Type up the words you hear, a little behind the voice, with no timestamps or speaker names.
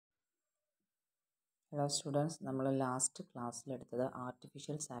Hello students, നമ്മൾ last ക്ലാസ്സിലെടുത്തത്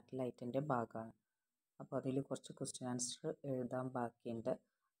artificial സാറ്റലൈറ്റിൻ്റെ ഭാഗമാണ്. അപ്പോൾ അതിൽ കുറച്ച് ക്വസ്റ്റ്യൻ ആൻസർ എഴുതാൻ ബാക്കിയുണ്ട്.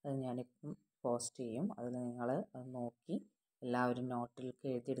 അത് ഞാനിപ്പം പോസ്റ്റ് ചെയ്യും. അതിൽ നിങ്ങൾ അത് നോക്കി എല്ലാവരും നോട്ടിലേക്ക്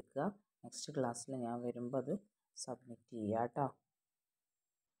എഴുതിയെടുക്കുക. നെക്സ്റ്റ് ക്ലാസ്സിൽ ഞാൻ വരുമ്പോൾ അത് സബ്മിറ്റ് ചെയ്യുക കേട്ടോ.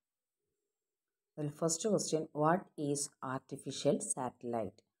 അതിൽ first question, what is artificial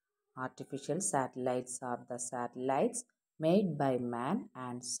satellite? Artificial satellites are the satellites made by man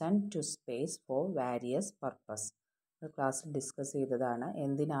and sent to space for various purpose. ക്ലാസ്സിൽ ഡിസ്കസ് ചെയ്തതാണ്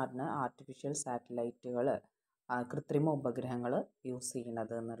എന്തിനാണ് ആർട്ടിഫിഷ്യൽ സാറ്റലൈറ്റുകൾ കൃത്രിമ ഉപഗ്രഹങ്ങൾ യൂസ്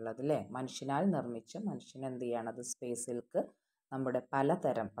ചെയ്യുന്നത് എന്നുള്ളത് അല്ലേ. മനുഷ്യനാൽ നിർമ്മിച്ച് മനുഷ്യൻ എന്ത് ചെയ്യണത് സ്പേസിലേക്ക് നമ്മുടെ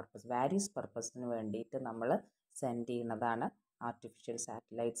പലതരം വാരിയസ് പർപ്പസിന് വേണ്ടിയിട്ട് നമ്മൾ സെൻഡ് ചെയ്യുന്നതാണ് ആർട്ടിഫിഷ്യൽ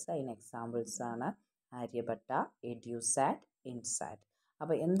സാറ്റലൈറ്റ്സ്. അതിന് എക്സാമ്പിൾസാണ് ആര്യഭട്ട, എഡ്യൂസാറ്റ്, ഇൻസാറ്റ്.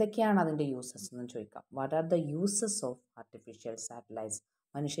 അപ്പോൾ എന്തൊക്കെയാണ് അതിൻ്റെ യൂസസ് എന്ന് ചോദിക്കാം. What are the uses of artificial satellites?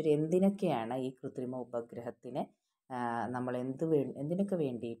 മനുഷ്യർ എന്തിനൊക്കെയാണ് ഈ കൃത്രിമ ഉപഗ്രഹത്തിനെ നമ്മൾ എന്തിനൊക്കെ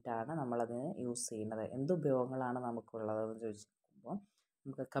വേണ്ടിയിട്ടാണ് നമ്മളതിന് യൂസ് ചെയ്യുന്നത്, എന്ത് ഉപയോഗങ്ങളാണ് നമുക്കുള്ളതെന്ന് ചോദിക്കുമ്പോൾ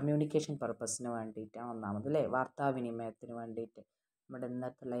നമുക്ക് കമ്മ്യൂണിക്കേഷൻ പർപ്പസിന് വേണ്ടിയിട്ടാണ് ഒന്നാമത് അല്ലേ. വാർത്താവിനിമയത്തിന് വേണ്ടിയിട്ട് നമ്മുടെ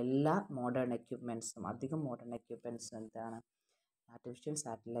ഇന്നത്തുള്ള എല്ലാ മോഡേൺ എക്യുപ്മെൻറ്റ്സും അധികം മോഡേൺ എക്യുപ്മെൻറ്റ്സും എന്താണ് ആർട്ടിഫിഷ്യൽ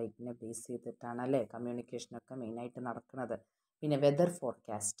സാറ്റലൈറ്റിനെ ബേസ് ചെയ്തിട്ടാണ് അല്ലേ കമ്മ്യൂണിക്കേഷനൊക്കെ മെയിനായിട്ട് നടക്കുന്നത്. പിന്നെ വെതർ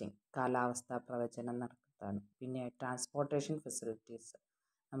ഫോർകാസ്റ്റിംഗ്, കാലാവസ്ഥാ പ്രവചനം നടത്താണ്. പിന്നെ ട്രാൻസ്പോർട്ടേഷൻ ഫെസിലിറ്റീസ്,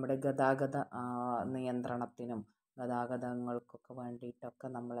 നമ്മുടെ ഗതാഗത നിയന്ത്രണത്തിനും ഗതാഗതങ്ങൾക്കൊക്കെ വേണ്ടിയിട്ടൊക്കെ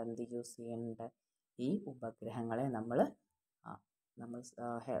നമ്മൾ എന്ത് യൂസ് ചെയ്യുന്നുണ്ട്, ഈ ഉപഗ്രഹങ്ങളെ നമ്മൾ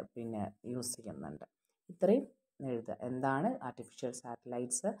പിന്നെ യൂസ് ചെയ്യുന്നുണ്ട്. ഇത്രയും എഴുതുക. എന്താണ് ആർട്ടിഫിഷ്യൽ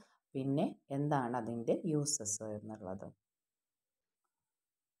സാറ്റലൈറ്റ്സ്, പിന്നെ എന്താണ് അതിൻ്റെ യൂസസ് എന്നുള്ളത്.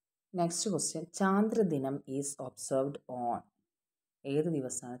 Next question, ചാന്ദ്രദിനം is observed on? ഏത്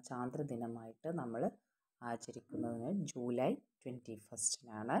ദിവസമാണ് ചാന്ദ്രദിനമായിട്ട് നമ്മൾ ആചരിക്കുന്നതിന്? ജൂലൈ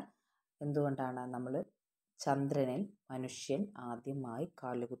 21 എന്തുകൊണ്ടാണ്? നമ്മൾ ചന്ദ്രനിൽ മനുഷ്യൻ ആദ്യമായി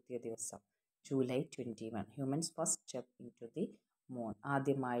കാലുകുത്തിയ ദിവസം July 21, humans first step in to the moon.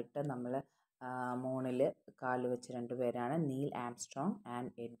 ആദ്യമായിട്ട് നമ്മൾ മൂണിൽ കാല് വെച്ച രണ്ടുപേരാണ് Neil Armstrong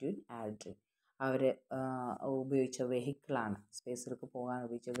and Edwin Aldrin. അവർ ഉപയോഗിച്ച വെഹിക്കിളാണ്, സ്പേസിലേക്ക് പോകാൻ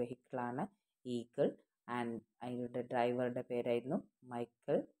ഉപയോഗിച്ച വെഹിക്കിളാണ് ഈഗിൾ. ആൻഡ് അതിൻ്റെ ഡ്രൈവറുടെ പേരായിരുന്നു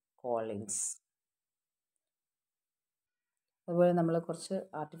മൈക്കൽ കോളിൻസ്. അതുപോലെ നമ്മൾ കുറച്ച്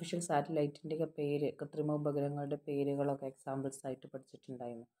ആർട്ടിഫിഷ്യൽ സാറ്റലൈറ്റിൻ്റെയൊക്കെ പേര്, കൃത്രിമ ഉപഗ്രഹങ്ങളുടെ പേരുകളൊക്കെ എക്സാമ്പിൾസ് ആയിട്ട്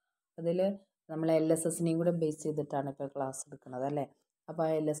പഠിച്ചിട്ടുണ്ടായിരുന്നു. അതിൽ നമ്മൾ LSSനെയും കൂടെ ബേസ് ചെയ്തിട്ടാണ് ഇപ്പോൾ ക്ലാസ് എടുക്കുന്നത് അല്ലേ. അപ്പോൾ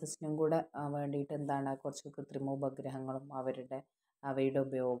ആ LSSനും കൂടെ വേണ്ടിയിട്ട് എന്താണ് കുറച്ച് കൃത്രിമ ഉപഗ്രഹങ്ങളും അവയുടെ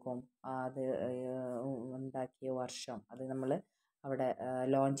ഉപയോഗവും അത് ഉണ്ടാക്കിയ വർഷം, അത് നമ്മൾ അവിടെ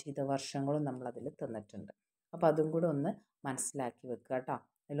ലോഞ്ച് ചെയ്ത വർഷങ്ങളും നമ്മളതിൽ തന്നിട്ടുണ്ട്. അപ്പോൾ അതും കൂടെ ഒന്ന് മനസ്സിലാക്കി വെക്കുക കേട്ടോ.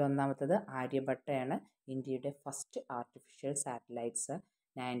 അതിലൊന്നാമത്തത് ആര്യഭട്ടയാണ് ഇന്ത്യയുടെ ഫസ്റ്റ് ആർട്ടിഫിഷ്യൽ സാറ്റലൈറ്റ്സ്.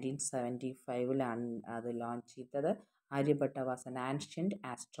 1975 അത് ലോഞ്ച് ചെയ്തത്. Aryabhata was an ancient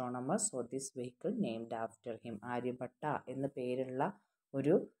astronomer, so this vehicle named after him. Aryabhata എന്ന പേരുള്ള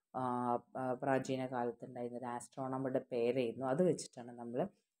ഒരു പ്രാചീന കാലത്തുണ്ടായിരുന്ന ഒരു ആസ്ട്രോണമറുടെ പേരായിരുന്നു. അത് വെച്ചിട്ടാണ് നമ്മൾ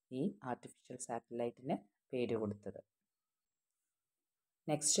ഈ ആർട്ടിഫിഷ്യൽ സാറ്റലൈറ്റിന് പേര് കൊടുത്തത്.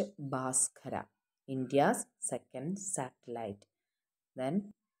 Next, Bhaskara, India's second satellite. Then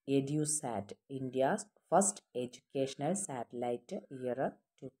EduSat, India's first educational satellite, year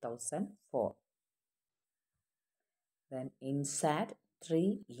 2004. Then INSAT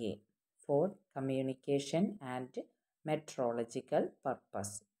 3A for communication and meteorological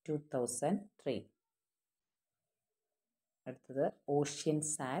purpose, 2003. അടുത്തത്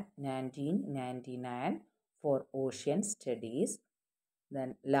OceanSat 1999 for ocean studies. Then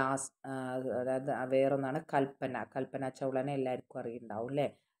അതായത് വേറൊന്നാണ് കൽപ്പന ചൗളനെ എല്ലാവർക്കും അറിയുണ്ടാവും അല്ലേ.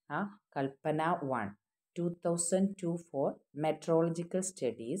 ആ കൽപ്പന 1 2002 four metrological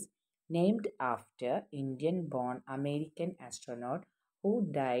studies, named after Indian bone American astronaut who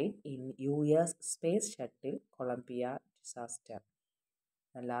died in US space shuttle Colombia disaster.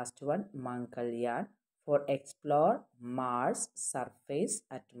 Last one Mangalyaan four explore Mars surface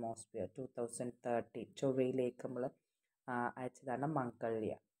atmosphere, 2030. ചൊവ്വയിലേക്ക് നമ്മൾ അയച്ചതാണ്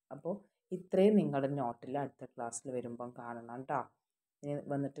മംഗൾയാൻ. അപ്പോൾ ഇത്രയും നിങ്ങളുടെ നോട്ടിൽ അടുത്ത ക്ലാസ്സിൽ വരുമ്പം കാണണം കേട്ടോ. ഇനി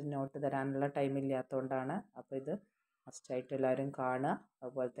വന്നിട്ട് നോട്ട് തരാനുള്ള ടൈം ഇല്ലാത്തതുകൊണ്ടാണ്. അപ്പോൾ ഇത് മസ്റ്റായിട്ട് എല്ലാവരും കാണുക.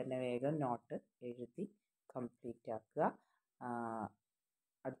 അതുപോലെ തന്നെ വേഗം നോട്ട് എഴുതി കംപ്ലീറ്റ് ആക്കുക.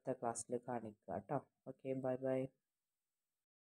 അടുത്ത ക്ലാസ്സിൽ കാണിക്കുക കേട്ടോ. Okay, bye bye.